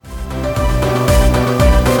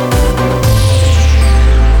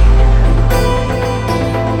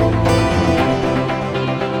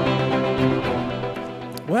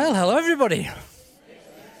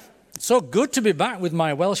So good to be back with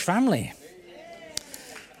my Welsh family.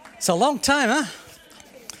 It's a long time, huh?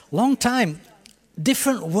 Long time.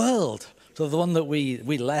 Different world to the one that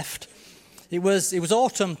we left. It was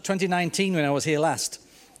autumn 2019 when I was here last.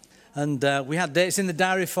 And we had dates in the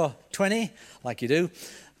diary for 20, like you do.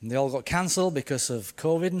 And they all got cancelled because of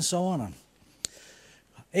COVID and so on.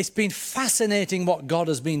 It's been fascinating what God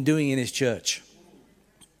has been doing in his church.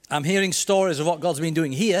 I'm hearing stories of what God's been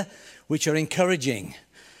doing here, which are encouraging.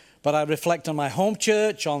 But I reflect on my home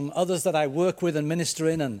church, on others that I work with and minister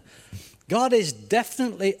in, and God is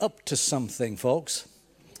definitely up to something, folks.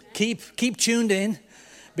 Keep tuned in,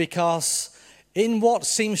 because in what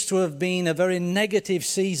seems to have been a very negative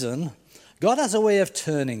season, God has a way of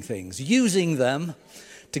turning things, using them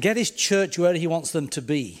to get his church where he wants them to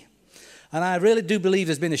be. And I really do believe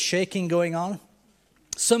there's been a shaking going on.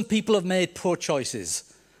 Some people have made poor choices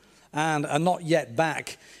and are not yet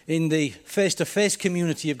back in the face-to-face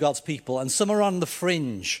community of God's people. And some are on the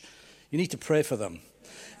fringe. You need to pray for them,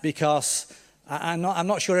 because I'm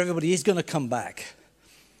not sure everybody is going to come back.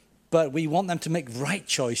 But we want them to make right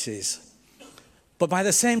choices. But by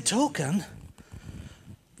the same token,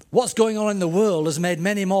 what's going on in the world has made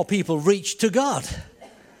many more people reach to God.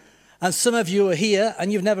 And some of you are here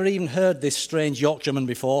and you've never even heard this strange Yorkshireman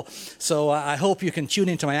before. So I hope you can tune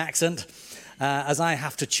into my accent as I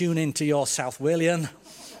have to tune into your South Walian.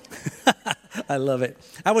 I love it.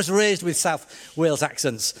 I was raised with South Wales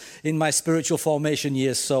accents in my spiritual formation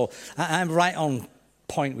years, so I'm right on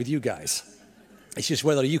point with you guys. It's just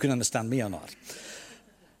whether you can understand me or not.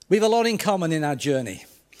 We have a lot in common in our journey.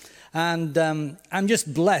 And I'm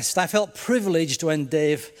just blessed. I felt privileged when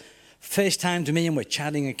Dave FaceTimed me and we're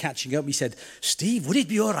chatting and catching up. He said, "Steve, would it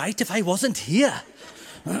be all right if I wasn't here?"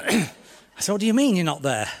 I said, "What do you mean you're not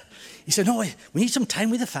there?" He said, "No, we need some time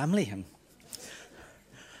with the family." And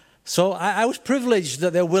so I was privileged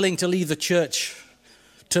that they're willing to leave the church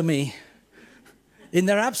to me in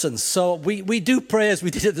their absence. So we do pray, as we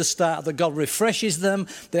did at the start, that God refreshes them,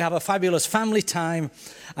 they have a fabulous family time,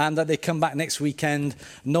 and that they come back next weekend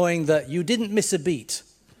knowing that you didn't miss a beat,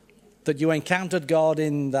 that you encountered God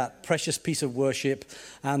in that precious piece of worship,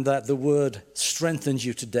 and that the word strengthens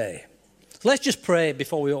you today. So let's just pray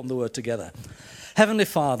before we open the word together. Heavenly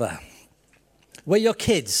Father, we're your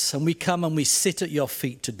kids, and we come and we sit at your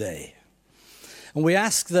feet today. And we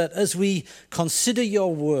ask that as we consider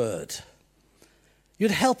your word, you'd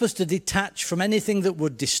help us to detach from anything that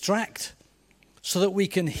would distract, so that we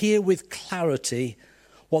can hear with clarity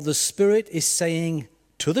what the Spirit is saying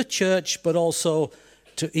to the church, but also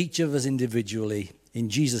to each of us individually. In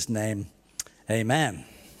Jesus' name, amen.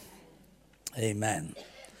 Amen.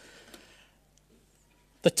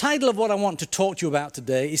 The title of what I want to talk to you about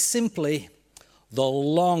today is simply the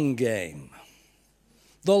long game.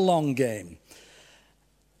 The long game.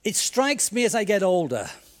 It strikes me as I get older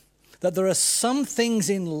that there are some things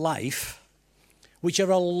in life which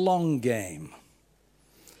are a long game.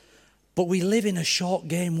 But we live in a short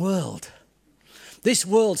game world. This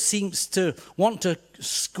world seems to want to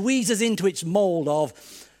squeeze us into its mold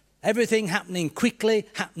of everything happening quickly,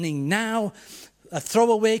 happening now, a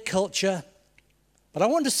throwaway culture. But I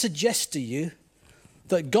want to suggest to you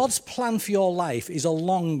that God's plan for your life is a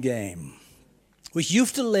long game, which you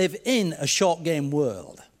have to live in a short game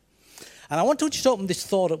world. And I want to just open this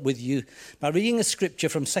thought up with you by reading a scripture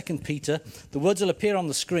from 2 Peter. The words will appear on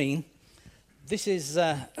the screen. This is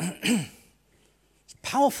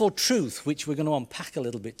powerful truth, which we're going to unpack a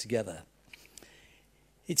little bit together.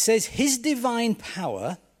 It says, "His divine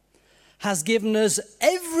power has given us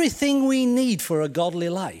everything we need for a godly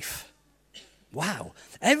life." Wow.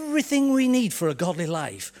 Everything we need for a godly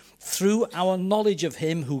life through our knowledge of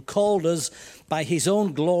him who called us by his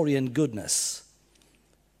own glory and goodness.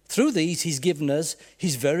 Through these, he's given us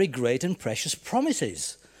his very great and precious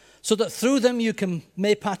promises, so that through them you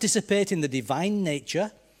may participate in the divine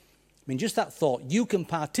nature. I mean, just that thought, you can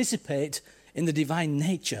participate in the divine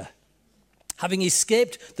nature, having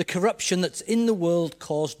escaped the corruption that's in the world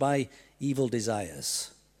caused by evil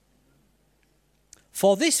desires.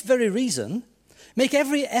 For this very reason, make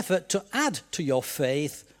every effort to add to your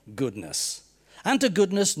faith goodness, and to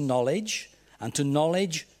goodness knowledge, and to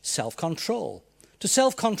knowledge self-control, to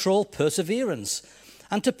self-control perseverance,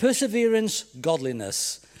 and to perseverance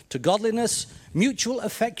godliness, to godliness mutual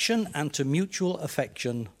affection, and to mutual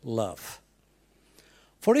affection love.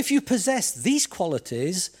 For if you possess these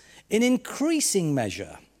qualities in increasing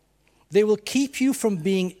measure, they will keep you from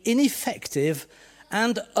being ineffective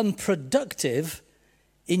and unproductive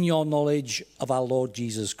in your knowledge of our Lord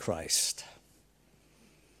Jesus Christ.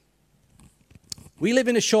 We live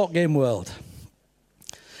in a short game world,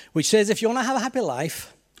 which says if you want to have a happy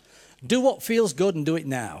life, Do what feels good and do it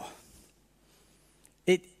now.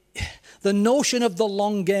 The notion of the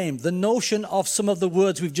long game, the notion of some of the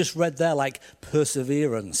words we've just read there, like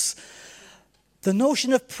perseverance, the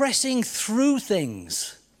notion of pressing through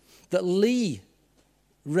things that Lee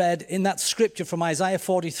read in that scripture from Isaiah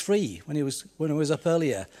 43 when he was up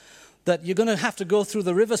earlier, that you're going to have to go through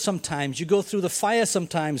the river sometimes, you go through the fire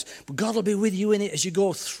sometimes, but God will be with you in it as you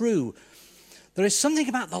go through. There is something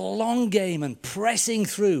about the long game and pressing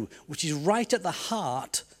through, which is right at the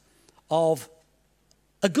heart of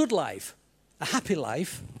a good life, a happy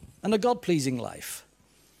life, and a God-pleasing life.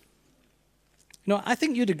 You know, I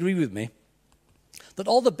think you'd agree with me that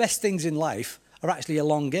all the best things in life are actually a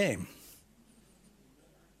long game.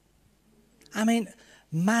 I mean,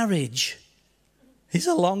 marriage is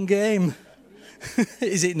a long game.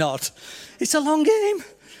 Is it not? It's a long game.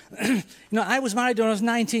 You know, I was married when I was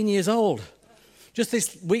 19 years old. Just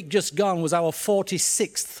this week just gone was our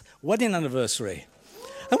 46th wedding anniversary.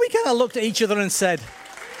 And we kind of looked at each other and said,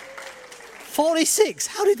 46?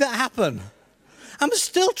 How did that happen? I'm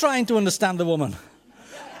still trying to understand the woman.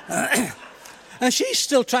 And she's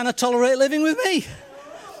still trying to tolerate living with me.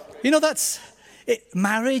 You know,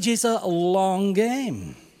 marriage is a long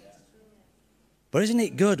game. But isn't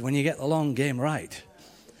it good when you get the long game right?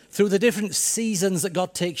 Through the different seasons that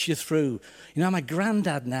God takes you through. You know, I'm a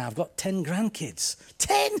granddad now. I've got 10 grandkids.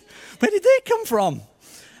 10? Where did they come from?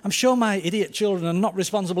 I'm sure my idiot children are not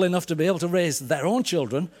responsible enough to be able to raise their own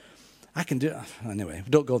children. I can do it. Anyway,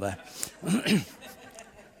 don't go there.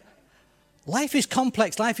 Life is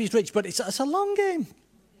complex, life is rich, but it's a long game.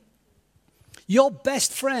 Your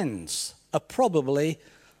best friends are probably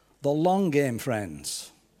the long game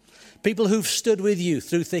friends. People who've stood with you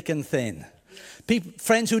through thick and thin.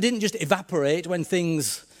 Friends who didn't just evaporate when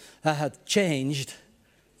things had changed.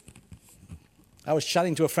 I was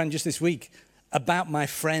chatting to a friend just this week about my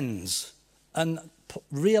friends and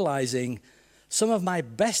realizing some of my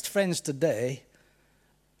best friends today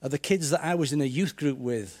are the kids that I was in a youth group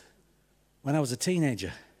with when I was a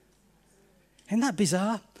teenager. Isn't that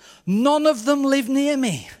bizarre? None of them live near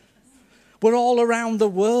me. We're all around the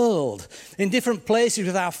world, in different places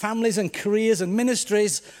with our families and careers and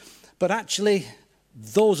ministries, but actually,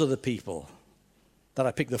 those are the people that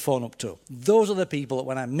I pick the phone up to. Those are the people that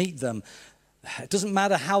when I meet them, it doesn't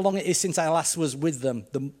matter how long it is since I last was with them,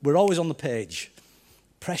 we're always on the page.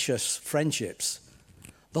 Precious friendships.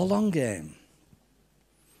 The long game.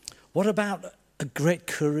 What about a great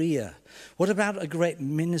career? What about a great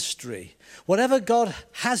ministry? Whatever God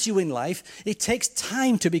has you in life, it takes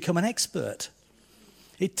time to become an expert.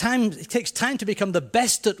 It takes time to become the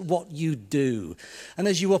best at what you do. And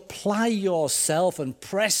as you apply yourself and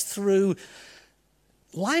press through,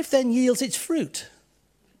 life then yields its fruit.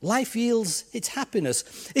 Life yields its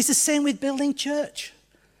happiness. It's the same with building church.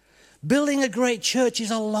 Building a great church is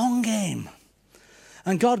a long game.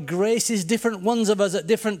 And God graces different ones of us at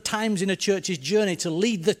different times in a church's journey to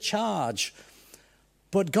lead the charge.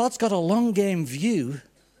 But God's got a long game view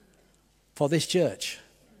for this church.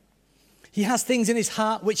 He has things in his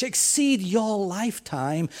heart which exceed your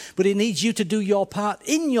lifetime, but he needs you to do your part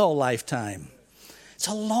in your lifetime. It's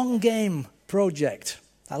a long game project.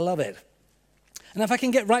 I love it. And if I can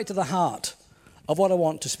get right to the heart of what I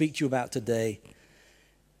want to speak to you about today,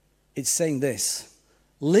 it's saying this: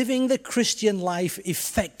 living the Christian life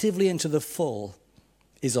effectively and to the full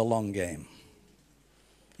is a long game.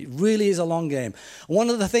 It really is a long game. One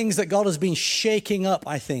of the things that God has been shaking up,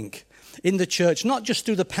 I think, in the church, not just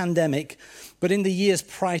through the pandemic, but in the years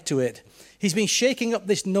prior to it, he's been shaking up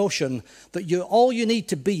this notion that all you need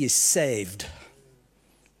to be is saved.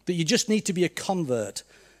 That you just need to be a convert.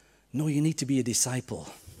 No, you need to be a disciple.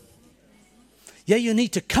 Yeah, you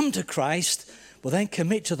need to come to Christ, but then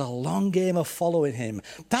commit to the long game of following him.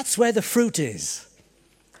 That's where the fruit is.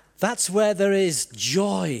 That's where there is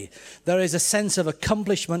joy. There is a sense of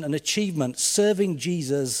accomplishment and achievement, serving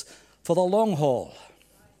Jesus for the long haul.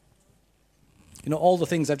 You know, all the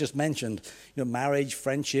things I've just mentioned, you know, marriage,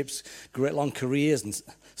 friendships, great long careers, and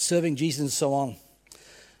serving Jesus and so on.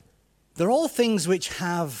 They're all things which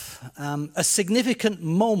have a significant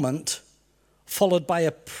moment followed by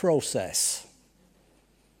a process.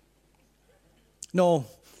 No,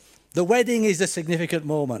 the wedding is a significant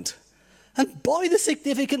moment. And boy, the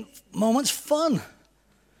significant moment's fun.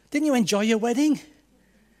 Didn't you enjoy your wedding?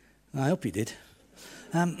 I hope you did.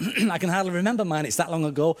 I can hardly remember mine, it's that long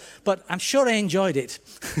ago, but I'm sure I enjoyed it.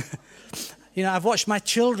 You know, I've watched my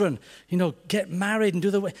children, you know, get married and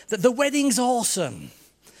do the wedding's awesome.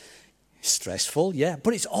 Stressful, yeah,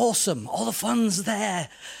 but it's awesome. All the fun's there.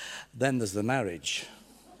 Then there's the marriage.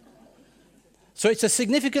 So it's a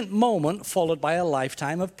significant moment followed by a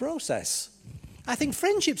lifetime of process. I think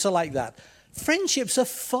friendships are like that. Friendships are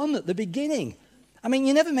fun at the beginning. I mean,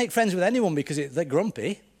 you never make friends with anyone because they're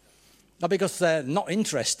grumpy or because they're not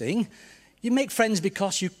interesting. You make friends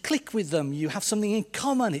because you click with them. You have something in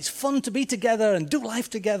common. It's fun to be together and do life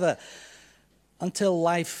together. Until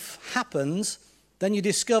life happens, then you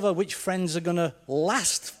discover which friends are going to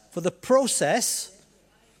last for the process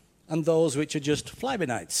and those which are just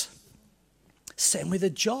fly-by-nights. Same with a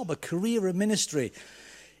job, a career, a ministry.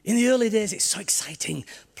 In the early days, it's so exciting,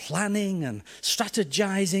 planning and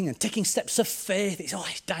strategizing and taking steps of faith.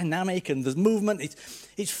 It's dynamic and there's movement.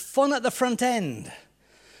 It's fun at the front end.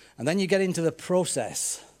 And then you get into the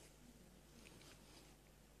process.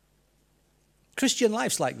 Christian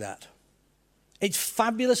life's like that. It's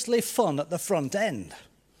fabulously fun at the front end.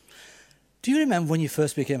 Do you remember when you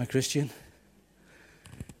first became a Christian?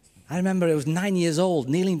 I remember I was 9 years old,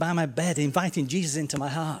 kneeling by my bed, inviting Jesus into my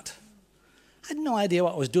heart. I had no idea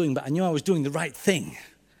what I was doing, but I knew I was doing the right thing.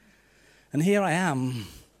 And here I am,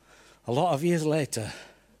 a lot of years later,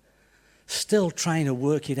 still trying to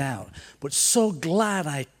work it out, but so glad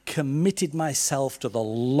I committed myself to the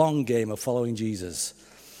long game of following Jesus,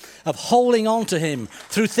 of holding on to him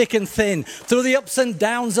through thick and thin, through the ups and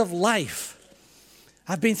downs of life.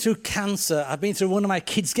 I've been through cancer. I've been through one of my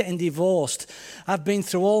kids getting divorced. I've been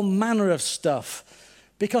through all manner of stuff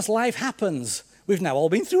because life happens. We've now all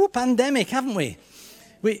been through a pandemic, haven't we?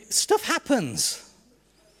 Stuff happens.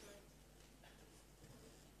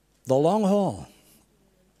 The long haul.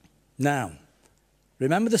 Now,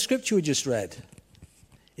 remember the scripture we just read?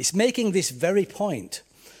 It's making this very point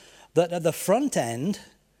that at the front end,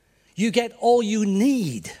 you get all you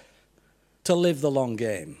need to live the long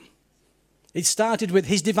game. It started with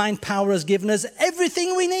his divine power has given us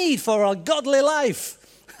everything we need for our godly life.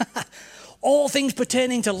 All things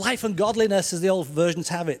pertaining to life and godliness, as the old versions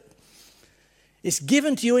have it. It's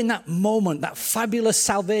given to you in that moment, that fabulous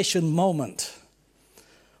salvation moment.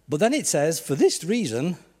 But then it says, for this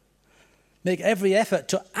reason, make every effort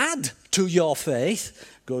to add to your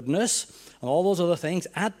faith, goodness, and all those other things,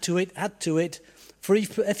 add to it. For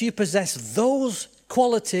if you possess those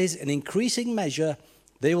qualities in increasing measure,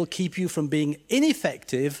 they will keep you from being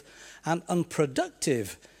ineffective and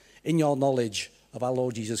unproductive in your knowledge of our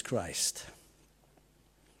Lord Jesus Christ.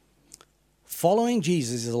 Following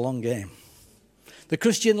Jesus is a long game. The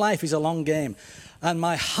Christian life is a long game. And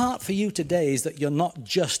my heart for you today is that you're not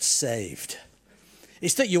just saved.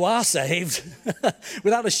 It's that you are saved,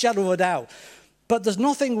 without a shadow of a doubt. But there's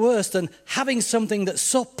nothing worse than having something that's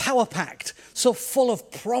so power-packed, so full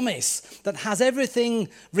of promise, that has everything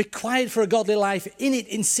required for a godly life in it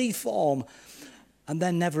in seed form, and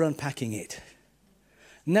then never unpacking it.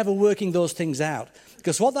 Never working those things out.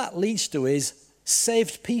 Because what that leads to is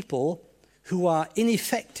saved people who are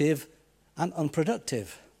ineffective and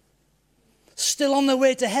unproductive. Still on their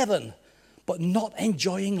way to heaven, but not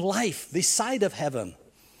enjoying life this side of heaven.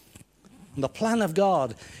 And the plan of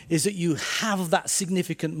God is that you have that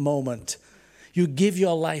significant moment. You give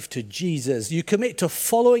your life to Jesus. You commit to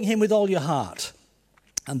following him with all your heart.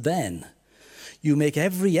 And then you make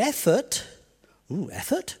every effort.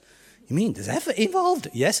 Effort? You mean there's effort involved?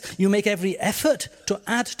 Yes. You make every effort to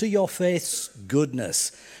add to your faith's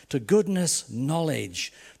goodness. To goodness,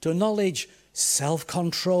 knowledge. To knowledge,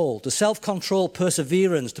 self-control. To self-control,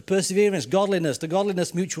 perseverance. To perseverance, godliness. To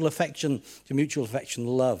godliness, mutual affection. To mutual affection,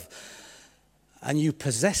 love. And you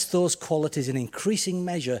possess those qualities in increasing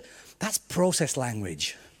measure. That's process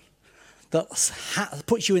language. That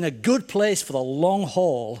puts you in a good place for the long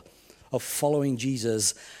haul of following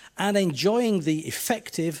Jesus and enjoying the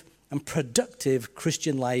effective and productive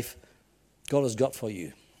Christian life God has got for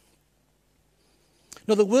you.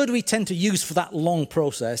 Now, the word we tend to use for that long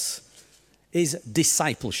process is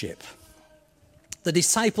discipleship. The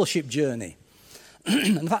discipleship journey.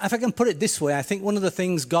 In fact, if I can put it this way, I think one of the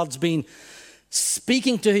things God's been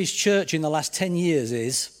speaking to his church in the last 10 years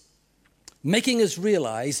is making us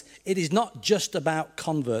realize it is not just about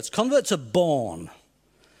converts. Converts are born,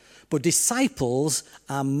 but disciples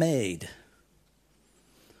are made.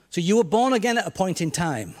 So you were born again at a point in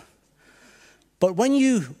time. But when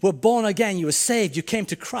you were born again, you were saved, you came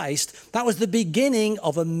to Christ, that was the beginning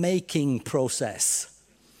of a making process.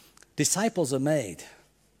 Disciples are made.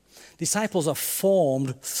 Disciples are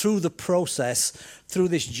formed through the process, through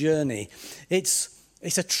this journey. It's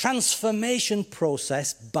a transformation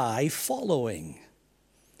process by following.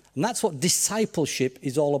 And that's what discipleship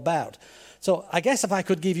is all about. So I guess if I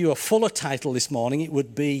could give you a fuller title this morning, it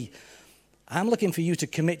would be, I'm looking for you to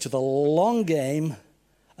commit to the long game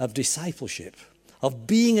of discipleship, of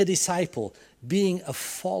being a disciple, being a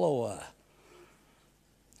follower.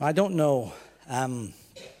 I don't know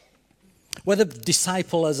whether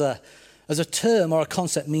disciple as a term or a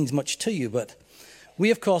concept means much to you, but we,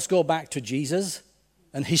 of course, go back to Jesus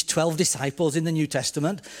and his 12 disciples in the New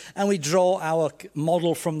Testament, and we draw our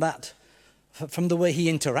model from that, from the way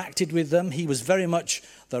he interacted with them. He was very much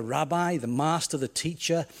the rabbi, the master, the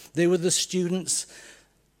teacher. They were the students.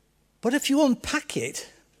 But if you unpack it,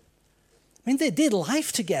 I mean, they did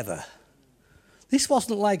life together. This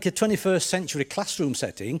wasn't like a 21st century classroom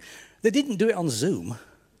setting. They didn't do it on Zoom.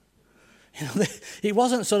 It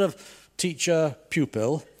wasn't sort of teacher,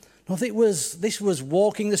 pupil. No, this was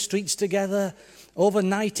walking the streets together,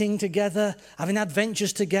 overnighting together, having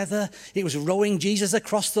adventures together. It was rowing Jesus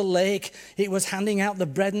across the lake. It was handing out the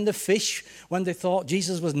bread and the fish when they thought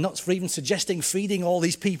Jesus was nuts for even suggesting feeding all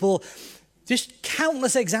these people. Just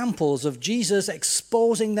countless examples of Jesus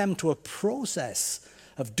exposing them to a process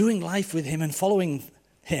of doing life with him and following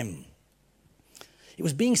him. It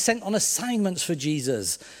was being sent on assignments for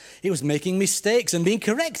Jesus. It was making mistakes and being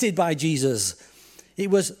corrected by Jesus.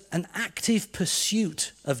 It was an active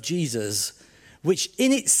pursuit of Jesus, which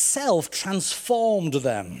in itself transformed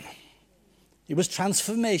them. It was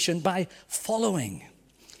transformation by following.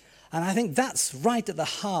 And I think that's right at the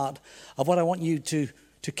heart of what I want you to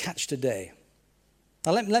catch today.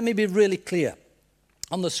 Now let me be really clear.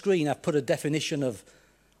 On the screen I've put a definition of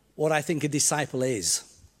what I think a disciple is.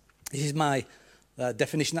 This is my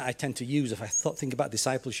definition that I tend to use if I think about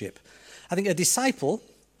discipleship. I think a disciple,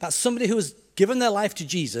 that's somebody who has given their life to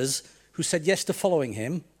Jesus, who said yes to following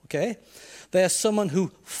him, okay? They are someone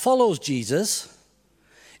who follows Jesus,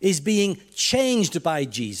 is being changed by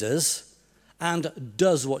Jesus, and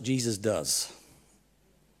does what Jesus does.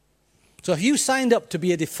 So if you signed up to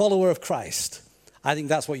be a follower of Christ, I think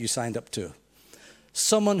that's what you signed up to.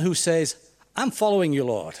 Someone who says, I'm following you,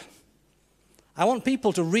 Lord. I want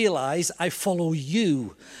people to realize I follow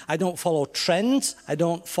you. I don't follow trends. I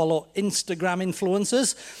don't follow Instagram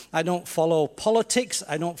influencers. I don't follow politics.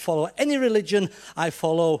 I don't follow any religion. I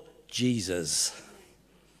follow Jesus.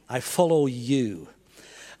 I follow you.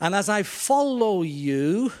 And as I follow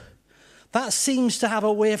you, that seems to have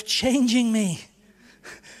a way of changing me.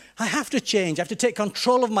 I have to change. I have to take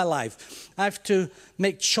control of my life. I have to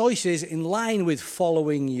make choices in line with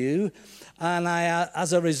following you. And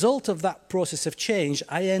as a result of that process of change,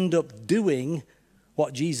 I end up doing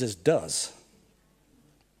what Jesus does.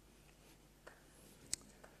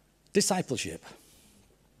 Discipleship.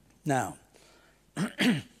 Now,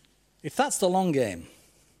 if that's the long game,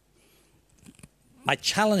 my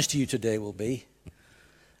challenge to you today will be,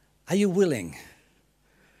 are you willing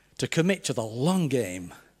to commit to the long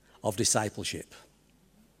game of discipleship?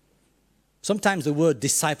 Sometimes the word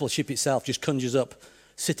discipleship itself just conjures up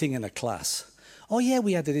sitting in a class. Oh yeah,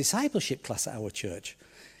 we had a discipleship class at our church.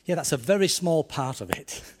 Yeah, that's a very small part of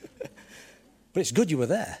it. But it's good you were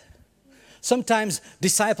there. Sometimes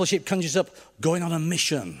discipleship conjures up going on a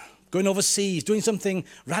mission, going overseas, doing something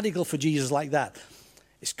radical for Jesus like that.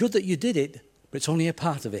 It's good that you did it, but it's only a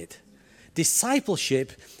part of it.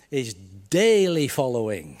 Discipleship is daily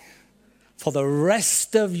following for the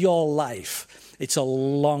rest of your life. It's a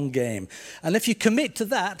long game. And if you commit to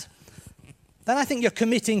that, then I think you're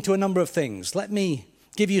committing to a number of things. Let me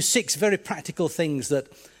give you 6 very practical things that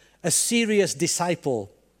a serious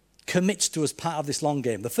disciple commits to as part of this long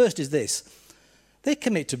game. The first is this. They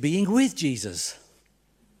commit to being with Jesus.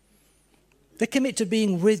 They commit to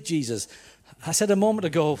being with Jesus. I said a moment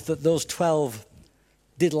ago that those 12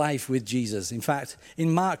 did life with Jesus. In fact,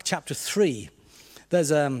 in Mark chapter 3,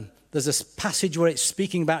 there's a passage where it's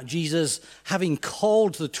speaking about Jesus having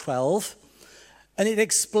called the 12, and it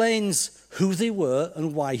explains who they were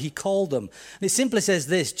and why he called them. And it simply says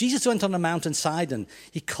this: Jesus went on a mountainside and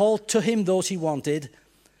he called to him those he wanted.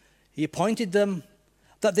 He appointed them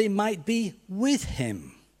that they might be with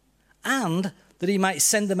him and that he might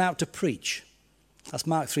send them out to preach. That's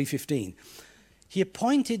Mark 3:15. He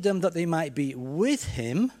appointed them that they might be with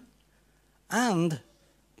him and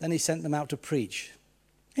then he sent them out to preach.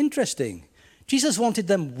 Interesting. Jesus wanted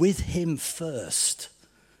them with him first.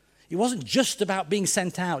 It wasn't just about being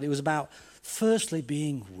sent out. It was about firstly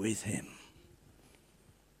being with him.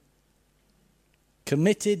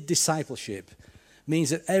 Committed discipleship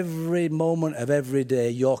means that every moment of every day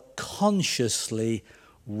you're consciously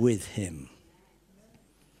with him.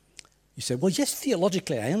 You say, well, yes,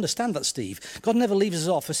 theologically, I understand that, Steve. God never leaves us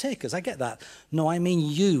or forsakes us. I get that. No, I mean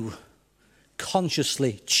you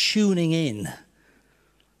consciously tuning in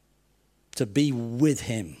to be with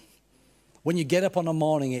him. When you get up on a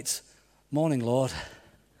morning, it's, morning, Lord.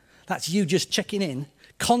 That's you just checking in,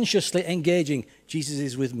 consciously engaging. Jesus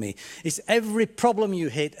is with me. It's every problem you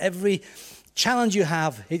hit, every challenge you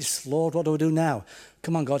have, it's, Lord, what do I do now?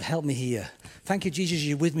 Come on, God, help me here. Thank you, Jesus,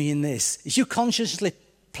 you're with me in this. It's you consciously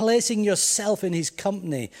placing yourself in his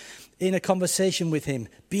company, in a conversation with him,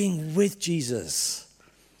 being with Jesus.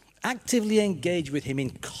 Actively engage with him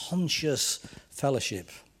in conscious fellowship.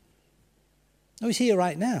 Oh, he's here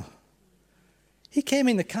right now. He came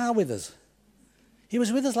in the car with us. He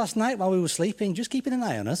was with us last night while we were sleeping, just keeping an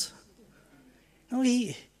eye on us. No,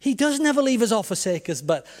 he does never leave us or forsake us,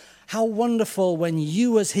 but how wonderful when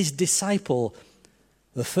you as his disciple,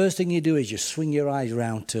 the first thing you do is you swing your eyes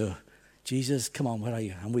around to, Jesus, come on, where are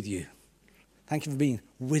you? I'm with you. Thank you for being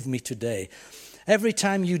with me today. Every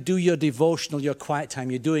time you do your devotional, your quiet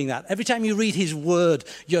time, you're doing that. Every time you read his word,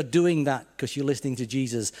 you're doing that because you're listening to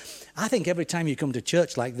Jesus. I think every time you come to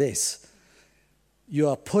church like this, you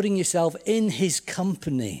are putting yourself in his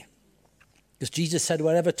company. Because Jesus said,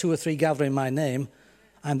 wherever 2 or 3 gather in my name,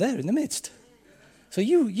 I'm there in the midst. So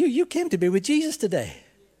you came to be with Jesus today.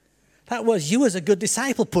 That was you as a good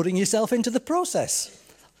disciple putting yourself into the process.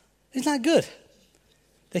 Isn't that good?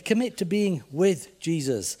 They commit to being with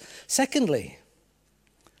Jesus. Secondly,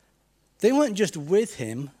 they weren't just with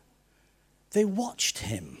him, they watched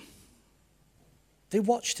him. They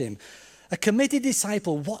watched him. A committed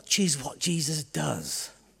disciple watches what Jesus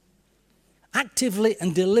does. Actively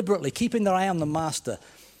and deliberately, keeping their eye on the master.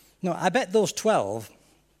 No, I bet those 12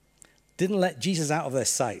 didn't let Jesus out of their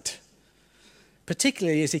sight,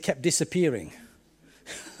 particularly as he kept disappearing.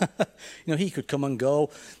 He could come and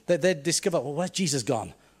go. They'd discover, well, where's Jesus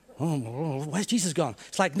gone? Oh, where's Jesus gone?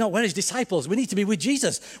 It's like, no, where are his disciples? We need to be with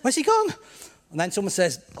Jesus. Where's he gone? And then someone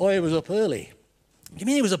says, oh, he was up early. What do you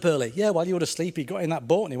mean he was up early? Yeah, while you were asleep, he got in that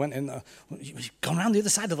boat and he went in. He's gone around the other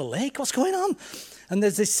side of the lake. What's going on? And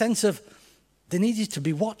there's this sense of they needed to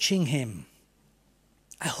be watching him.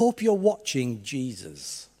 I hope you're watching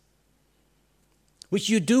Jesus, which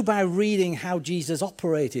you do by reading how Jesus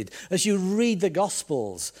operated. As you read the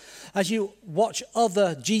Gospels, as you watch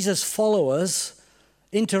other Jesus followers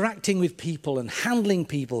interacting with people and handling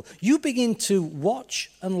people, you begin to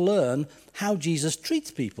watch and learn how Jesus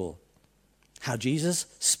treats people, how Jesus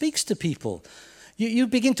speaks to people. You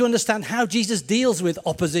begin to understand how Jesus deals with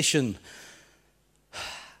opposition.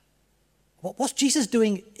 What's Jesus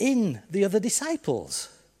doing in the other disciples?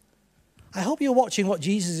 I hope you're watching what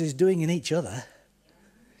Jesus is doing in each other.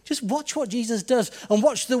 Just watch what Jesus does and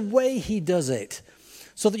watch the way he does it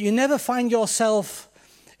so that you never find yourself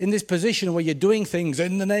in this position where you're doing things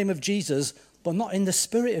in the name of Jesus, but not in the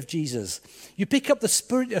spirit of Jesus. You pick up the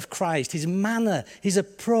spirit of Christ, his manner, his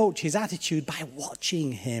approach, his attitude by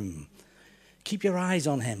watching him. Keep your eyes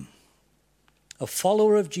on him. A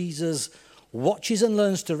follower of Jesus watches and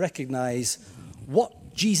learns to recognize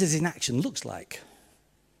what Jesus in action looks like.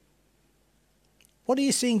 What are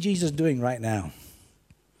you seeing Jesus doing right now?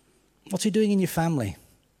 What's he doing in your family?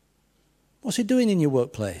 What's he doing in your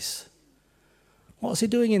workplace? What's he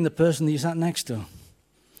doing in the person that you sat next to?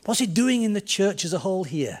 What's he doing in the church as a whole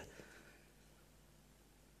here?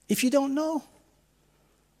 If you don't know,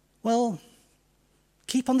 well,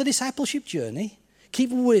 keep on the discipleship journey.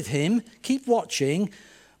 Keep with him. Keep watching.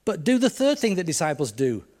 But do the third thing that disciples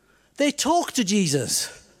do. They talk to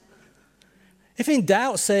Jesus. If in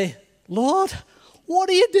doubt, say, Lord, what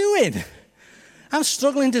are you doing? I'm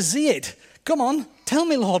struggling to see it. Come on, tell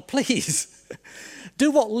me, Lord, please.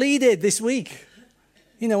 Do what Lee did this week.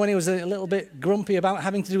 When he was a little bit grumpy about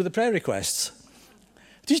having to do with the prayer requests.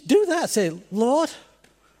 Just do that. Say, Lord,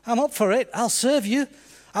 I'm up for it. I'll serve you.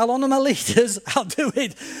 I'll honor my leaders. I'll do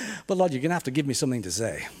it. But Lord, you're going to have to give me something to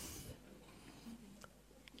say.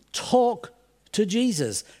 Talk to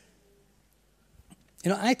Jesus.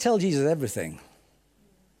 I tell Jesus everything.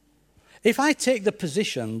 If I take the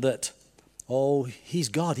position that, he's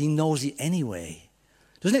God, he knows it anyway.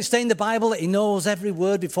 Doesn't it say in the Bible that he knows every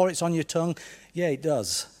word before it's on your tongue? Yeah, it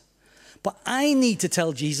does. But I need to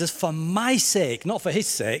tell Jesus for my sake, not for his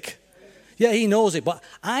sake. Yeah, he knows it, but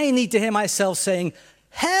I need to hear myself saying,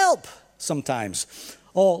 help, sometimes.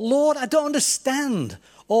 Or, Lord, I don't understand.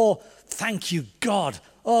 Or, thank you, God.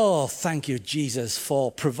 Oh, thank you, Jesus,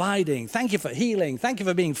 for providing. Thank you for healing. Thank you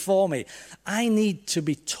for being for me. I need to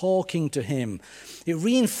be talking to him. It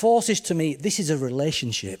reinforces to me, this is a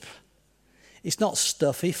relationship. It's not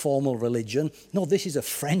stuffy, formal religion. No, this is a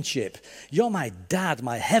friendship. You're my dad,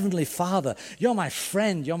 my heavenly father. You're my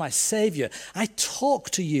friend. You're my savior. I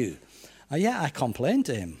talk to you. I complain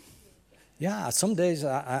to him. Yeah, some days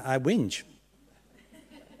I whinge.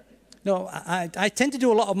 No, I tend to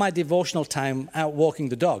do a lot of my devotional time out walking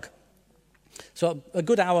the dog. So a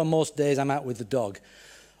good hour most days I'm out with the dog.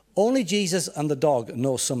 Only Jesus and the dog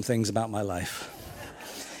know some things about my life.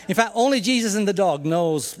 In fact, only Jesus and the dog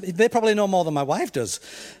knows. They probably know more than my wife does.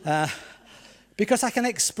 Because I can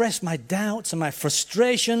express my doubts and my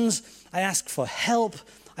frustrations. I ask for help.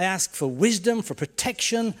 I ask for wisdom, for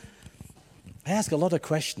protection. I ask a lot of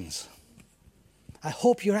questions. I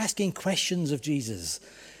hope you're asking questions of Jesus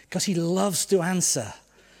because he loves to answer.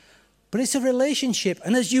 But it's a relationship.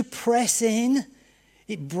 And as you press in,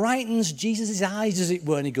 it brightens Jesus' eyes, as it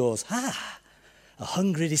were, and he goes, a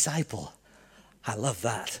hungry disciple. I love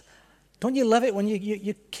that. Don't you love it when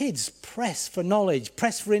your kids press for knowledge,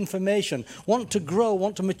 press for information, want to grow,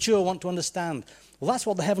 want to mature, want to understand? Well, that's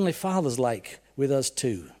what the Heavenly Father's like with us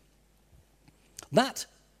too. That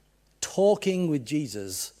talking with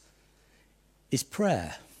Jesus is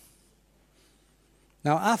prayer.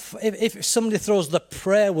 Now, if somebody throws the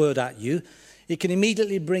prayer word at you, it can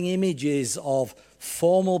immediately bring images of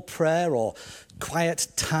formal prayer or quiet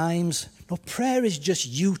times. No, prayer is just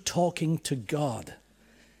you talking to God.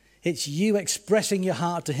 It's you expressing your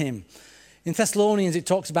heart to him. In Thessalonians, it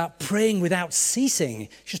talks about praying without ceasing.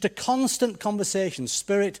 It's just a constant conversation,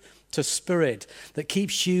 spirit to spirit, that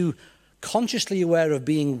keeps you consciously aware of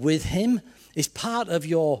being with him. It's part of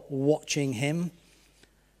your watching him.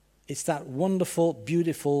 It's that wonderful,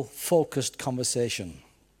 beautiful, focused conversation.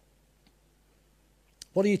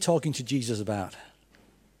 What are you talking to Jesus about?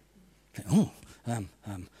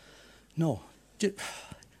 No.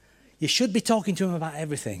 You should be talking to him about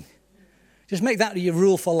everything. Just make that your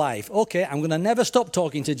rule for life. Okay, I'm going to never stop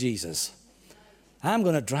talking to Jesus. I'm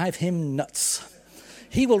going to drive him nuts.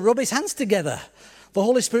 He will rub his hands together. The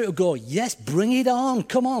Holy Spirit will go, yes, bring it on.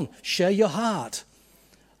 Come on, share your heart.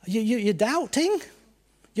 You're doubting?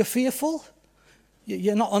 You're fearful?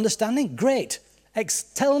 You're not understanding? Great.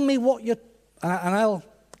 Tell me what you're... And I'll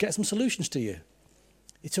get some solutions to you.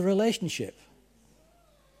 It's a relationship.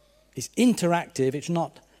 It's interactive. It's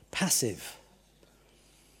not passive.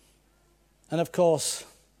 And of course,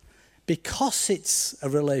 because it's a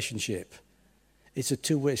relationship, it's a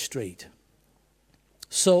two-way street.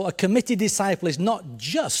 So a committed disciple is not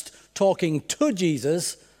just talking to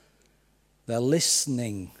Jesus, they're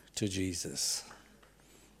listening to Jesus.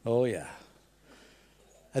 Oh yeah.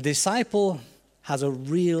 A disciple has a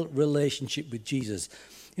real relationship with Jesus.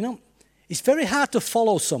 You know, it's very hard to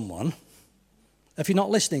follow someone if you're not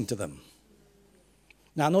listening to them.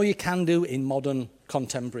 Now, I know you can do in modern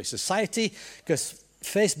contemporary society because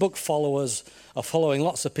Facebook followers are following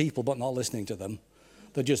lots of people but not listening to them.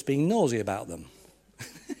 They're just being nosy about them.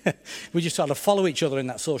 We just sort of follow each other in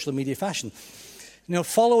that social media fashion. You know,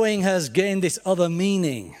 following has gained this other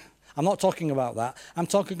meaning. I'm not talking about that. I'm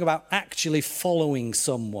talking about actually following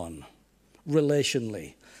someone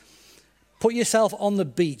relationally. Put yourself on the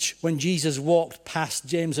beach when Jesus walked past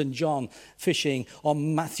James and John fishing, or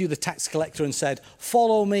Matthew the tax collector and said,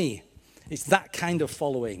 follow me. It's that kind of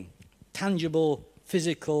following. Tangible,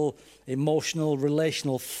 physical, emotional,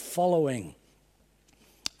 relational following.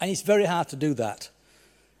 And it's very hard to do that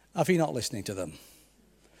if you're not listening to them.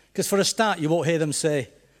 Because for a start, you won't hear them say,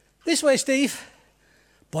 this way, Steve.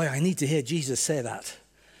 Boy, I need to hear Jesus say that.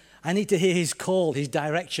 I need to hear his call, his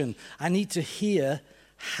direction. I need to hear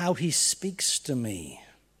how he speaks to me.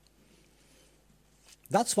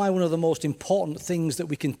 That's why one of the most important things that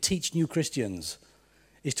we can teach new Christians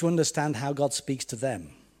is to understand how God speaks to them.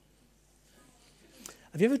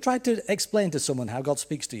 Have you ever tried to explain to someone how God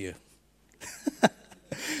speaks to you?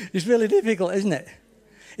 It's really difficult, isn't it?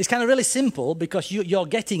 It's kind of really simple because you're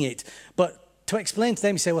getting it. But to explain to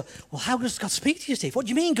them, you say, well, how does God speak to you, Steve? What do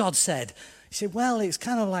you mean God said? You say, well, it's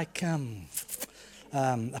kind of like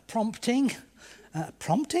a prompting.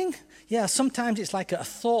 Prompting? Yeah, sometimes it's like a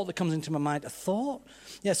thought that comes into my mind. A thought?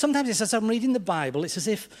 Yeah, sometimes it's as I'm reading the Bible, it's as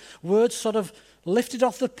if words sort of lifted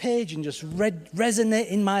off the page and just resonate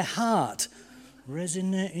in my heart.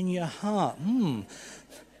 Resonate in your heart.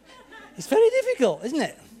 It's very difficult, isn't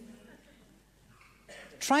it?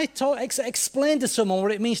 Try to explain to someone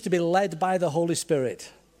what it means to be led by the Holy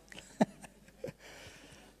Spirit.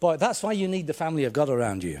 Boy, that's why you need the family of God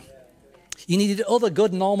around you. You need other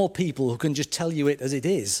good, normal people who can just tell you it as it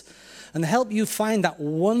is and help you find that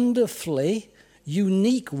wonderfully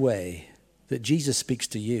unique way that Jesus speaks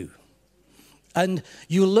to you. And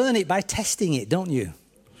you learn it by testing it, don't you?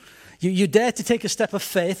 You dare to take a step of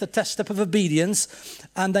faith, a step of obedience,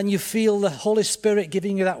 and then you feel the Holy Spirit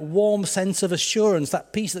giving you that warm sense of assurance,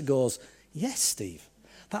 that peace that goes, yes, Steve,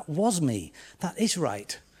 that was me. That is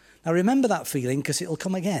right. Now remember that feeling because it'll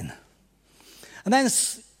come again. And then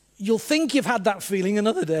you'll think you've had that feeling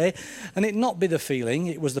another day, and it not be the feeling,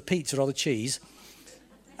 it was the pizza or the cheese.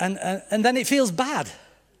 And then it feels bad.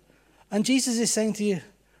 And Jesus is saying to you,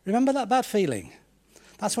 remember that bad feeling?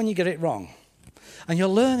 That's when you get it wrong. And you're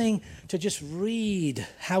learning to just read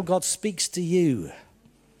how God speaks to you.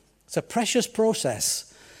 It's a precious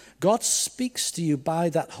process. God speaks to you by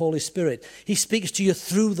that Holy Spirit. He speaks to you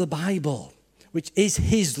through the Bible, which is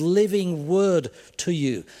his living word to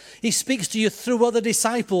you. He speaks to you through other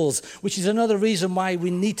disciples, which is another reason why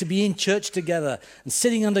we need to be in church together and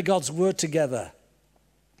sitting under God's word together.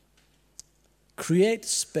 Create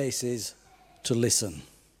spaces to listen,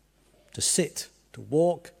 to sit, to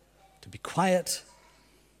walk, to be quiet.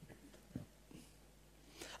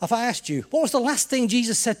 If I asked you, what was the last thing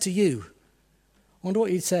Jesus said to you? I wonder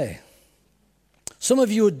what you'd say. Some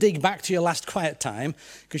of you would dig back to your last quiet time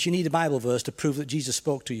because you need a Bible verse to prove that Jesus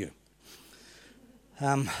spoke to you.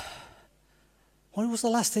 What was the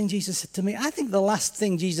last thing Jesus said to me? I think the last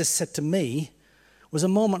thing Jesus said to me was a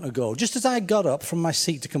moment ago, just as I got up from my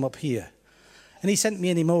seat to come up here. And he sent me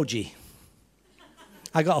an emoji.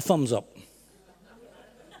 I got a thumbs up.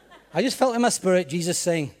 I just felt in my spirit Jesus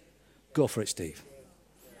saying, go for it, Steve.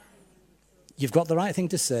 You've got the right thing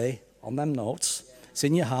to say on them notes. It's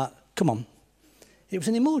in your heart. Come on. It was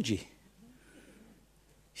an emoji.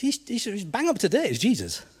 He's bang up to date. It's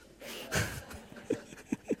Jesus.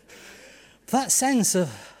 That sense of,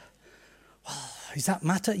 well, does that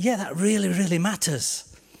matter? Yeah, that really, really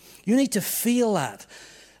matters. You need to feel that.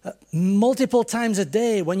 Multiple times a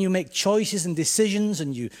day when you make choices and decisions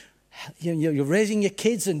and you're raising your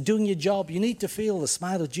kids and doing your job, you need to feel the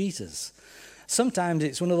smile of Jesus. Sometimes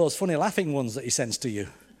it's one of those funny laughing ones that he sends to you.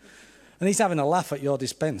 And he's having a laugh at your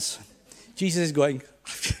dispense. Jesus is going,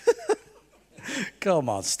 come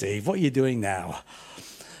on, Steve, what are you doing now?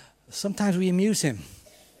 Sometimes we amuse him.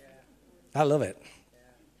 I love it.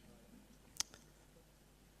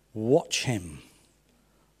 Watch him.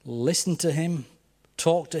 Listen to him.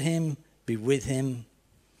 Talk to him. Be with him.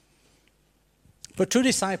 For true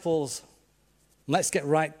disciples, let's get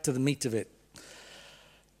right to the meat of it.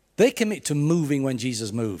 They commit to moving when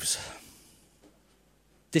Jesus moves.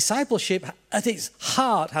 Discipleship, at its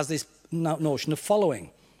heart, has this notion of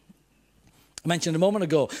following. I mentioned a moment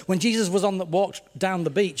ago, when Jesus was on the walk down the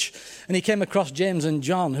beach and he came across James and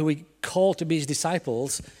John, who he called to be his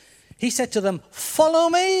disciples, he said to them, follow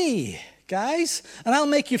me, guys, and I'll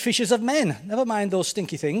make you fishers of men. Never mind those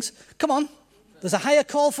stinky things. Come on, there's a higher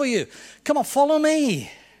call for you. Come on, follow me.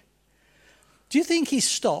 Do you think he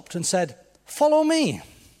stopped and said, follow me?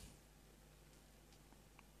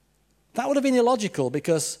 That would have been illogical,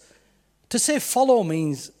 because to say follow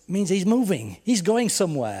means he's moving. He's going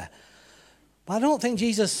somewhere. But I don't think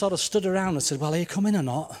Jesus sort of stood around and said, well, are you coming or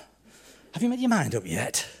not? Have you made your mind up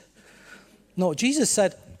yet? No, Jesus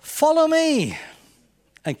said, follow me,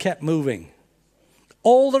 and kept moving.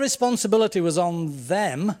 All the responsibility was on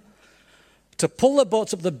them to pull the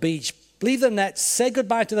boats up the beach, leave the nets, say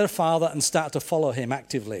goodbye to their father, and start to follow him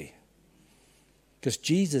actively. Because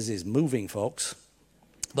Jesus is moving, folks.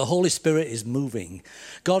 The Holy Spirit is moving.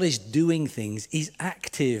 God is doing things. He's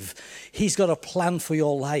active. He's got a plan for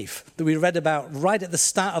your life that we read about right at the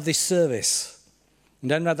start of this service. And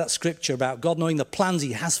then read that scripture about God knowing the plans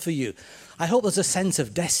he has for you. I hope there's a sense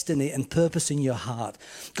of destiny and purpose in your heart.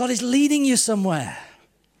 God is leading you somewhere.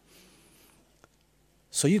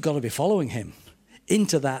 So you've got to be following him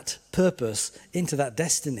into that purpose, into that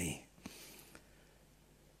destiny.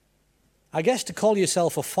 I guess to call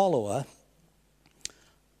yourself a follower,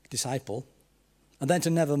 disciple, and then to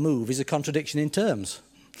never move is a contradiction in terms,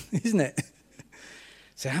 isn't it?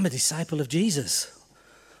 Say, I'm a disciple of Jesus.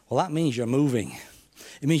 Well, that means you're moving.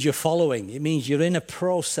 It means you're following. It means you're in a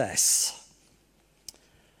process.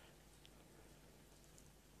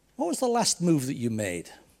 What was the last move that you made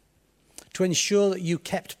to ensure that you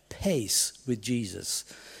kept pace with Jesus?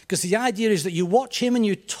 Because the idea is that you watch him and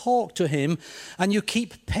you talk to him and you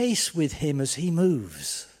keep pace with him as he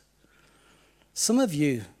moves. Some of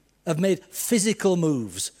you have made physical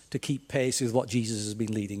moves to keep pace with what Jesus has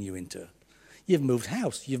been leading you into. You've moved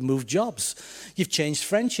house, you've moved jobs, you've changed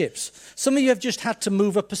friendships. Some of you have just had to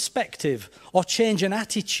move a perspective or change an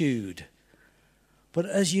attitude. But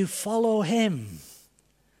as you follow him,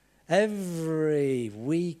 every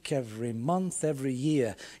week, every month, every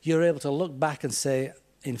year, you're able to look back and say,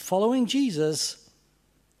 in following Jesus,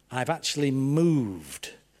 I've actually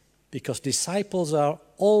moved. Because disciples are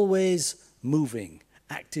always moving,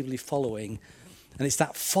 actively following, and it's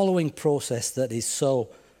that following process that is so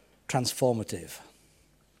transformative.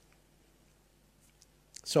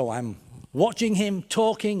 So I'm watching him,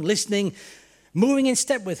 talking, listening, moving in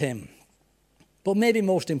step with him. But maybe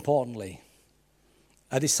most importantly,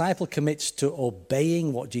 a disciple commits to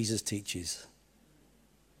obeying what Jesus teaches.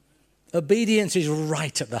 Obedience is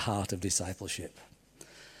right at the heart of discipleship.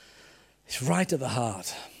 It's right at the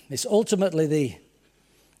heart. It's ultimately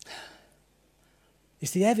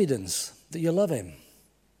it's the evidence that you love him.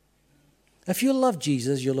 If you love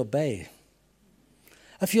Jesus, you'll obey.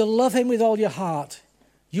 If you love him with all your heart,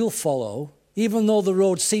 you'll follow, even though the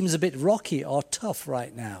road seems a bit rocky or tough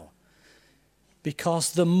right now.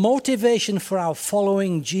 Because the motivation for our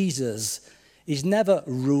following Jesus is never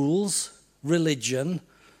rules, religion,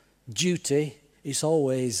 duty. It's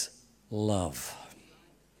always love.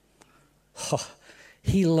 Oh,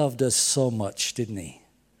 he loved us so much, didn't he?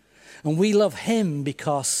 And we love him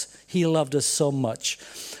because he loved us so much.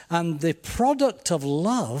 And the product of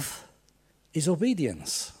love is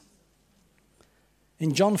obedience.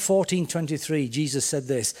 In John 14:23, Jesus said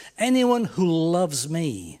this, anyone who loves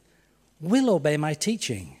me will obey my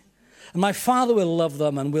teaching. And my Father will love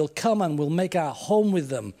them and will come and will make our home with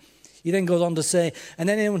them. He then goes on to say, and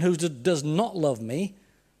anyone who does not love me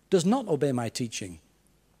does not obey my teaching.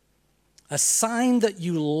 A sign that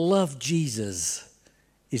you love Jesus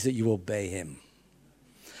is that you obey him.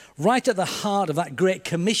 Right at the heart of that great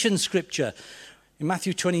commission scripture in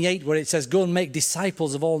Matthew 28, where it says, go and make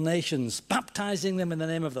disciples of all nations, baptizing them in the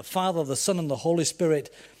name of the Father, the Son, and the Holy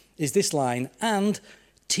Spirit, is this line, and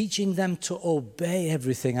teaching them to obey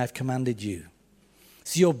everything I've commanded you.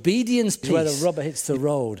 It's the obedience piece where the rubber hits the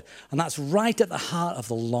road, and that's right at the heart of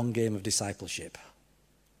the long game of discipleship.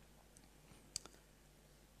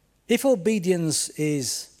 If obedience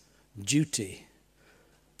is duty,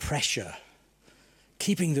 pressure,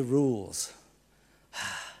 keeping the rules,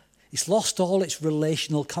 it's lost all its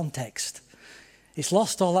relational context. It's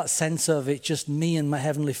lost all that sense of it's just me and my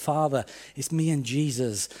Heavenly Father. It's me and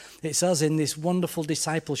Jesus. It's us in this wonderful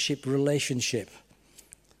discipleship relationship.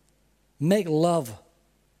 Make love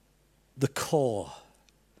the core.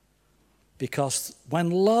 Because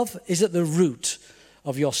when love is at the root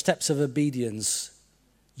of your steps of obedience,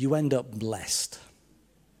 you end up blessed.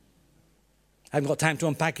 I haven't got time to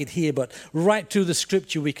unpack it here, but right through the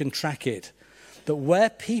scripture we can track it. That where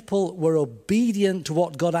people were obedient to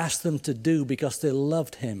what God asked them to do because they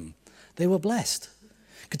loved him, they were blessed.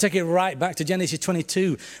 You could take it right back to Genesis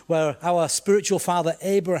 22, where our spiritual father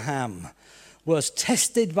Abraham was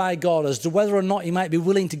tested by God as to whether or not he might be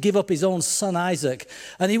willing to give up his own son Isaac.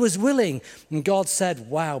 And he was willing. And God said,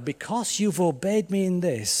 wow, because you've obeyed me in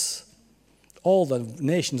this, all the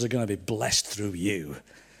nations are going to be blessed through you.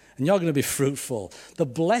 And you're going to be fruitful. The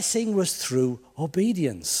blessing was through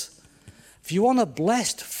obedience. If you want a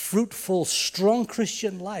blessed, fruitful, strong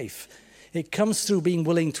Christian life, it comes through being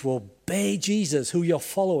willing to obey Jesus, who you're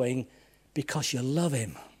following, because you love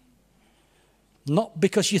him. Not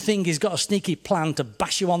because you think he's got a sneaky plan to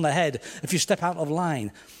bash you on the head if you step out of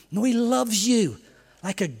line. No, he loves you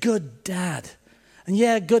like a good dad. And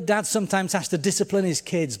yeah, a good dad sometimes has to discipline his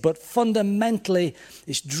kids, but fundamentally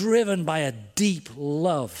it's driven by a deep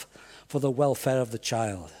love for the welfare of the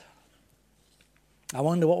child. I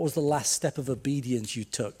wonder what was the last step of obedience you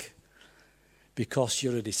took because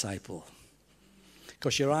you're a disciple.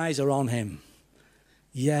 Because your eyes are on him.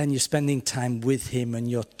 Yeah, and you're spending time with him and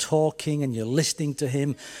you're talking and you're listening to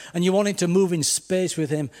him and you're wanting to move in space with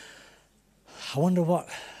him. I wonder what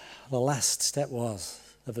the last step was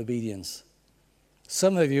of obedience.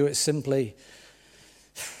 Some of you, it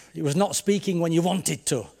was not speaking when you wanted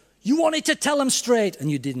to. You wanted to tell him straight and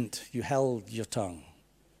you didn't. You held your tongue.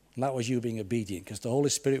 And that was you being obedient because the Holy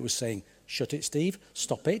Spirit was saying, shut it, Steve,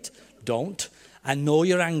 stop it, don't. I know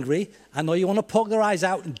you're angry. I know you want to poke their eyes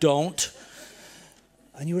out, don't.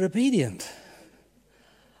 And you were obedient.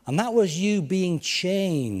 And that was you being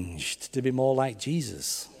changed to be more like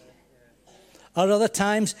Jesus. At other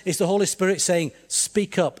times, it's the Holy Spirit saying,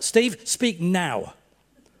 speak up. Steve, speak now.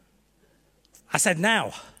 I said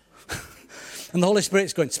now. And the Holy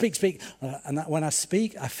Spirit's going, speak, speak. And when I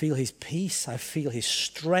speak, I feel his peace. I feel his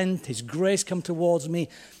strength, his grace come towards me.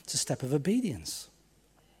 It's a step of obedience.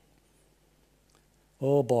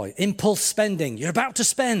 Oh boy, impulse spending. You're about to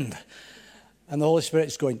spend. And the Holy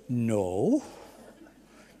Spirit's going, no.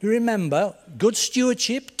 You remember good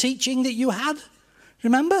stewardship teaching that you had?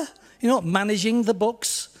 Remember? You know, managing the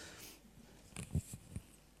books.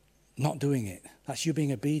 Not doing it. That's you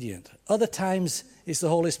being obedient. Other times, it's the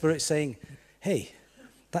Holy Spirit saying, hey,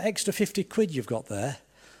 that extra 50 quid you've got there,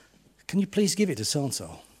 can you please give it to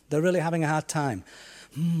so-and-so? They're really having a hard time.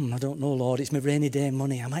 I don't know, Lord, it's my rainy day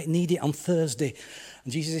money. I might need it on Thursday.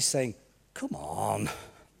 And Jesus is saying, come on.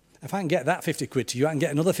 If I can get that 50 quid to you, I can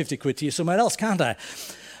get another 50 quid to you somewhere else, can't I?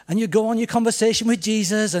 And you go on your conversation with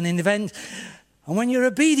Jesus and in the event, and when you're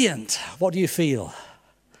obedient, what do you feel?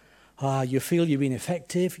 You feel you're being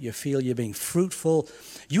effective. You feel you're being fruitful.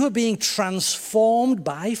 You are being transformed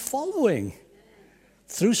by following.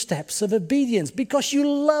 through steps of obedience because you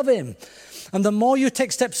love him. And the more you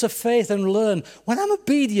take steps of faith and learn, when I'm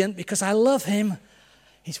obedient because I love him,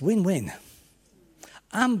 it's win-win.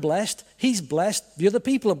 I'm blessed, he's blessed, the other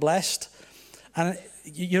people are blessed, and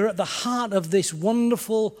you're at the heart of this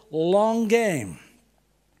wonderful long game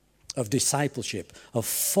of discipleship, of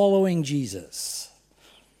following Jesus.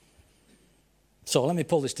 So let me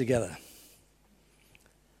pull this together.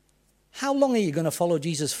 How long are you going to follow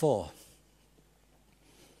Jesus for?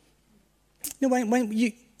 You know,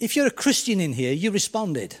 if you're a Christian in here, you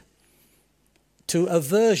responded to a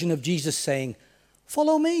version of Jesus saying,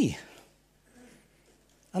 follow me.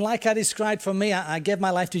 And like I described for me, I gave my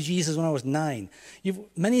life to Jesus when I was 9.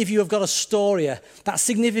 Many of you have got a story, that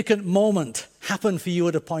significant moment happened for you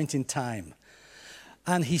at a point in time.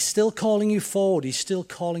 And he's still calling you forward. He's still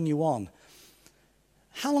calling you on.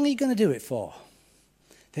 How long are you going to do it for?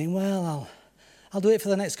 Think, well, I'll do it for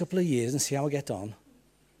the next couple of years and see how I get on.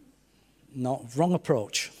 No, wrong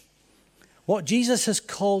approach. What Jesus has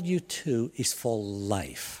called you to is for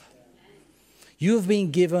life. You have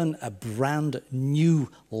been given a brand new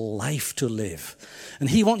life to live. And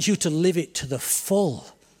he wants you to live it to the full.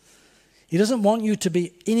 He doesn't want you to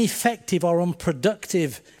be ineffective or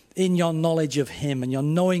unproductive in your knowledge of him and your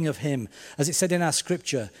knowing of him. As it said in our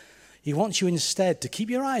scripture, he wants you instead to keep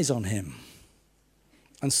your eyes on him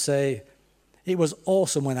and say, it was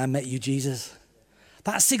awesome when I met you, Jesus.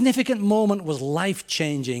 That significant moment was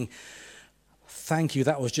life-changing. Thank you,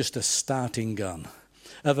 that was just a starting gun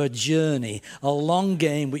of a journey, a long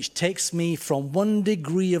game which takes me from one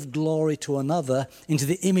degree of glory to another into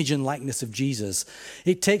the image and likeness of Jesus.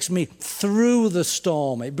 It takes me through the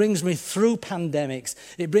storm. It brings me through pandemics.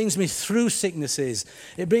 It brings me through sicknesses.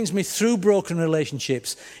 It brings me through broken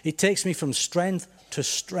relationships. It takes me from strength to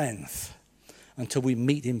strength until we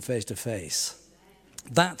meet him face to face.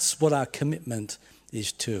 That's what our commitment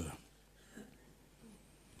is to.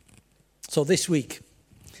 So this week,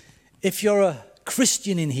 if you're a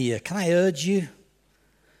Christian in here, can I urge you?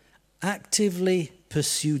 Actively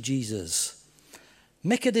pursue Jesus.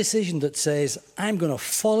 Make a decision that says, I'm going to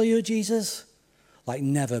follow you, Jesus, like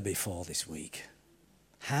never before this week.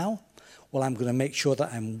 How? Well, I'm going to make sure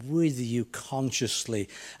that I'm with you consciously.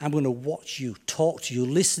 I'm going to watch you, talk to you,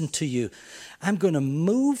 listen to you. I'm going to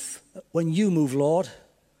move when you move, Lord,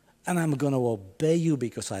 and I'm going to obey you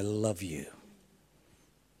because I love you.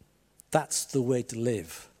 That's the way to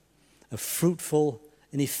live a fruitful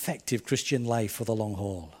and effective Christian life for the long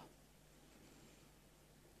haul.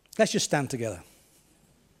 Let's just stand together.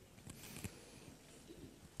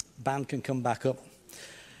 Band can come back up.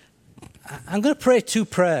 I'm going to pray 2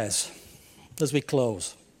 prayers as we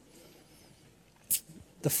close.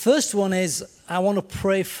 The first one is, I want to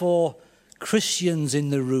pray for Christians in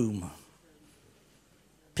the room.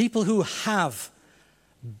 People who have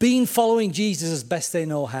been following Jesus as best they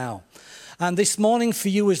know how. And this morning for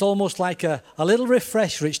you is almost like a little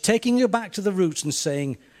refresher. It's taking you back to the roots and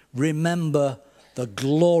saying, remember the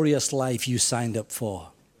glorious life you signed up for.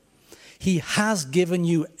 He has given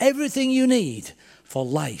you everything you need for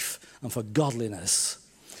life and for godliness.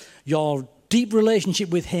 Your deep relationship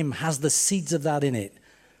with him has the seeds of that in it.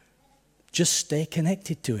 Just stay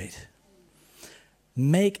connected to it.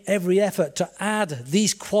 Make every effort to add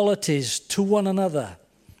these qualities to one another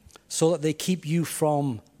so that they keep you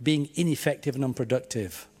from being ineffective and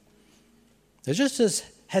unproductive. They're just as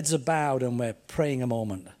heads are bowed and we're praying a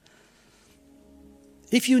moment.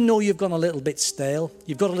 If you know you've gone a little bit stale,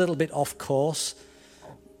 you've got a little bit off course,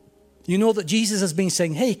 you know that Jesus has been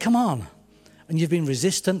saying, hey, come on, and you've been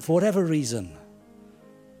resistant for whatever reason.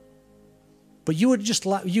 But you'd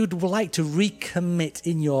like to recommit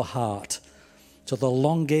in your heart to the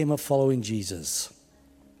long game of following Jesus.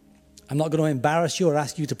 I'm not going to embarrass you or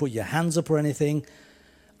ask you to put your hands up or anything.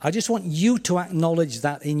 I just want you to acknowledge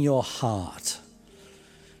that in your heart.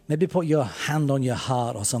 Maybe put your hand on your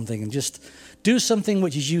heart or something and just do something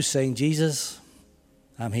which is you saying, Jesus,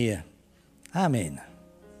 I'm here. I'm in.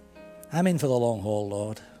 I'm in for the long haul,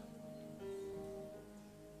 Lord.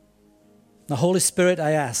 The Holy Spirit,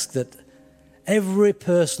 I ask that every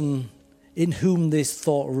person in whom this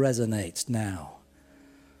thought resonates now,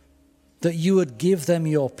 that you would give them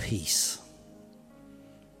your peace.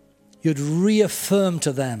 You'd reaffirm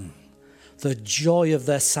to them the joy of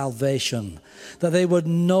their salvation, that they would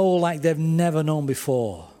know like they've never known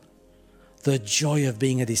before, the joy of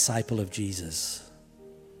being a disciple of Jesus.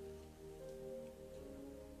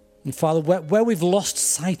 And Father, where we've lost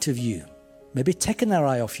sight of you, maybe taken our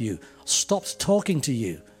eye off you, stopped talking to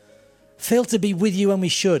you, failed to be with you when we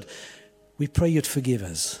should, we pray you'd forgive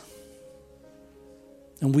us.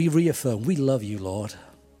 And we reaffirm, we love you, Lord.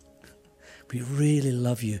 We really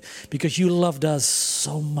love you because you loved us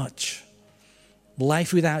so much.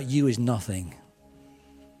 Life without you is nothing.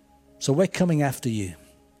 So we're coming after you.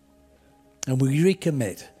 And we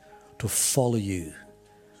recommit to follow you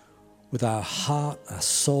with our heart, our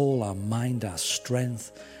soul, our mind, our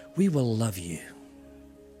strength. We will love you.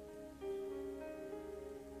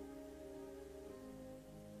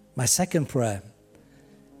 My second prayer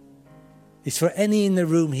is for any in the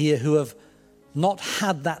room here who have not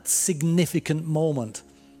had that significant moment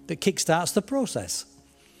that kickstarts the process.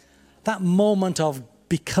 That moment of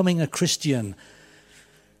becoming a Christian.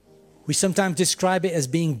 We sometimes describe it as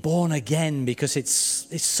being born again because it's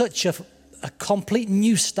such a complete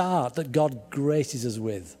new start that God graces us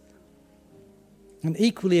with. And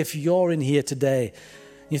equally, if you're in here today,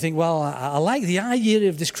 you think, well, I like the idea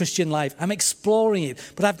of this Christian life. I'm exploring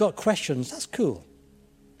it, but I've got questions. That's cool.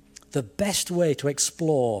 The best way to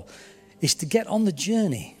explore is to get on the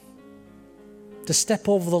journey, to step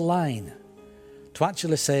over the line, to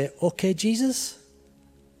actually say, okay, Jesus,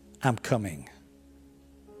 I'm coming.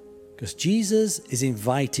 Because Jesus is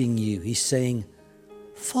inviting you. He's saying,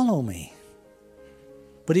 follow me.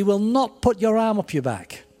 But he will not put your arm up your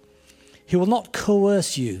back. He will not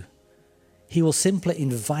coerce you. He will simply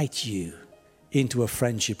invite you into a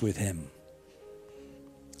friendship with him.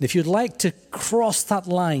 If you'd like to cross that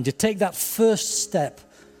line, to take that first step,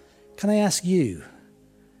 can I ask you,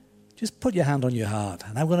 just put your hand on your heart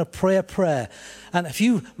and I'm going to pray a prayer. And if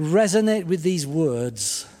you resonate with these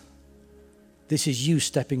words, this is you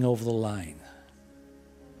stepping over the line.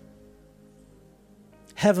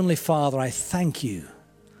 Heavenly Father, I thank you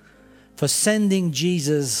for sending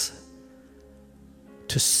Jesus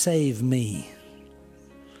to save me,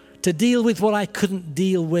 to deal with what I couldn't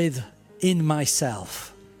deal with in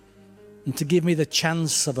myself, and to give me the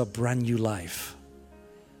chance of a brand new life.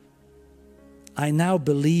 I now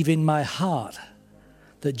believe in my heart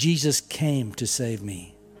that Jesus came to save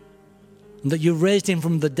me, and that you raised him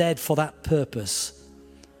from the dead for that purpose.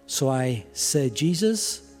 So I say,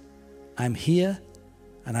 Jesus, I'm here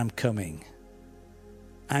and I'm coming.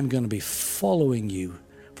 I'm going to be following you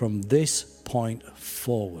from this point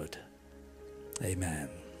forward. Amen.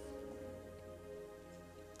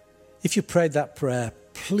 If you prayed that prayer,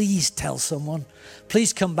 please tell someone.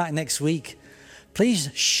 Please come back next week. Please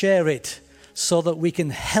share it so that we can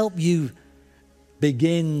help you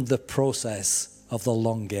begin the process of the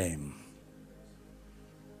long game.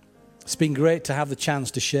 It's been great to have the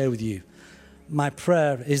chance to share with you. My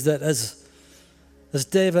prayer is that as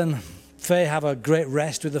Dave and Faye have a great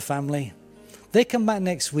rest with the family, they come back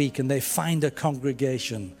next week and they find a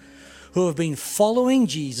congregation who have been following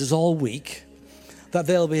Jesus all week, that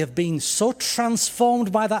they'll have been so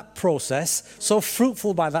transformed by that process, so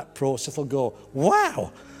fruitful by that process, they'll go,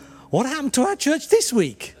 wow, what happened to our church this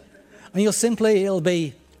week? And it'll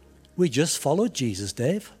be, we just followed Jesus,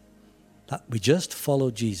 Dave. We just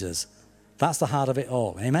followed Jesus. That's the heart of it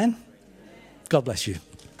all. Amen? God bless you.